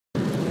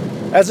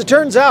As it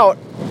turns out,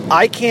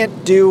 I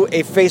can't do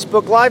a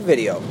Facebook Live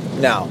video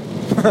now.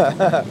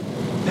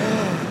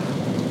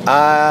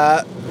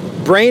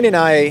 Brain and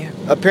I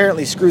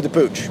apparently screwed the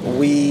pooch.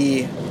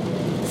 We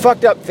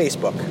fucked up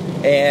Facebook,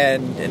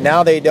 and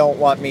now they don't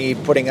want me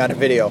putting on a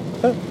video.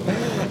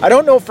 I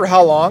don't know for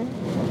how long.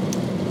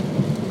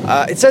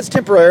 It says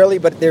temporarily,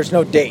 but there's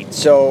no date,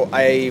 so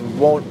I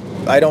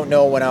don't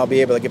know when I'll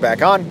be able to get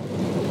back on.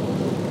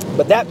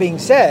 But that being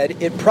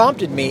said, it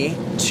prompted me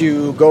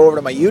to go over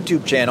to my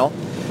YouTube channel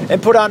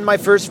and put on my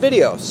first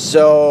video.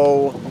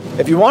 So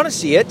if you want to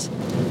see it,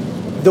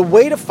 the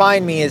way to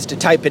find me is to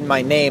type in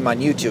my name on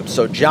YouTube.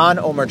 So John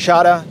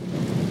Omerchada,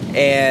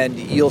 and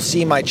you'll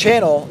see my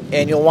channel,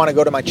 and you'll want to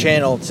go to my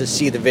channel to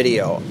see the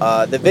video.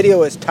 The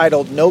video is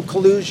titled No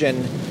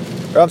Collusion,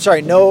 or I'm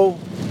sorry, no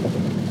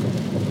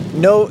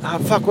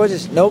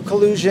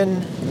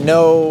collusion,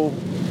 no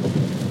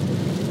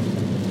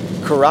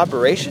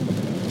corroboration?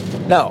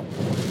 No,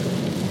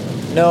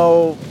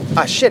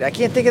 I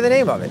can't think of the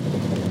name of it.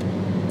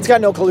 It's got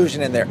no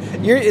collusion in there.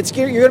 You're going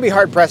to be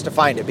hard-pressed to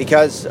find it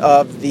because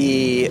of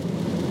the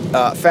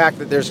fact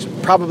that there's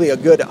probably a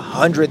good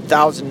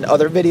 100,000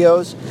 other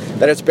videos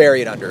that it's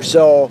buried under.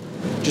 So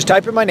just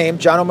type in my name,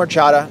 John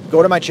Omerchada,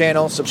 go to my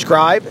channel,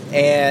 subscribe,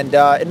 and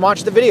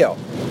watch the video.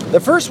 The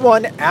first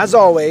one, as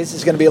always,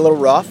 is going to be a little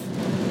rough,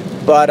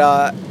 but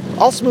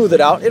I'll smooth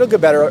it out. It'll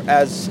get better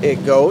as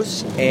it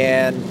goes.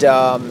 And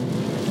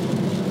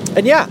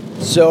yeah,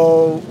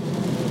 so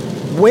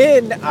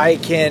when I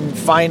can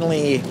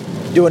finally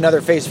do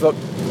another Facebook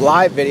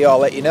Live video, I'll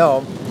let you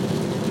know.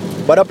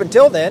 But up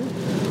until then,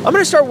 I'm going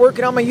to start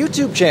working on my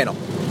YouTube channel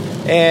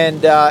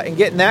and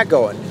getting that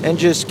going, and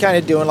just kind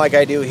of doing like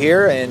I do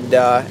here, and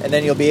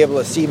then you'll be able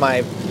to see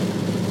my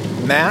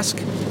mask.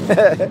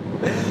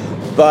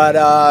 But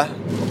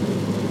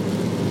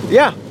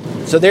yeah,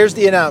 so there's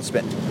the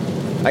announcement.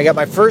 I got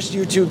my first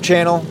YouTube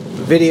channel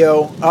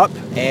video up,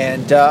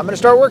 and I'm going to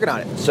start working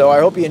on it. So I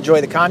hope you enjoy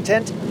the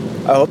content.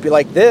 I hope you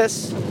like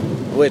this,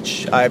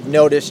 which I've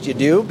noticed you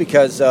do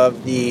because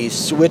of the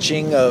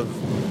switching of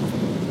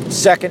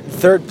second and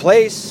third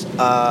place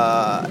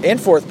and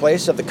fourth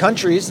place of the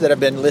countries that have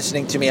been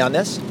listening to me on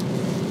this.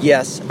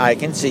 Yes, I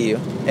can see you,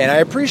 and I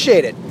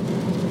appreciate it.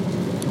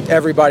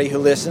 Everybody who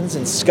listens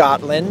in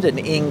Scotland and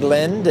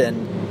England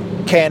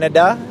and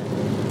Canada,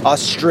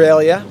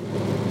 Australia.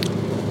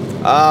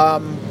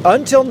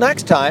 Until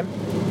next time,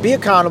 be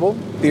accountable,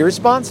 be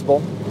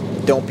responsible,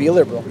 don't be a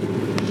liberal.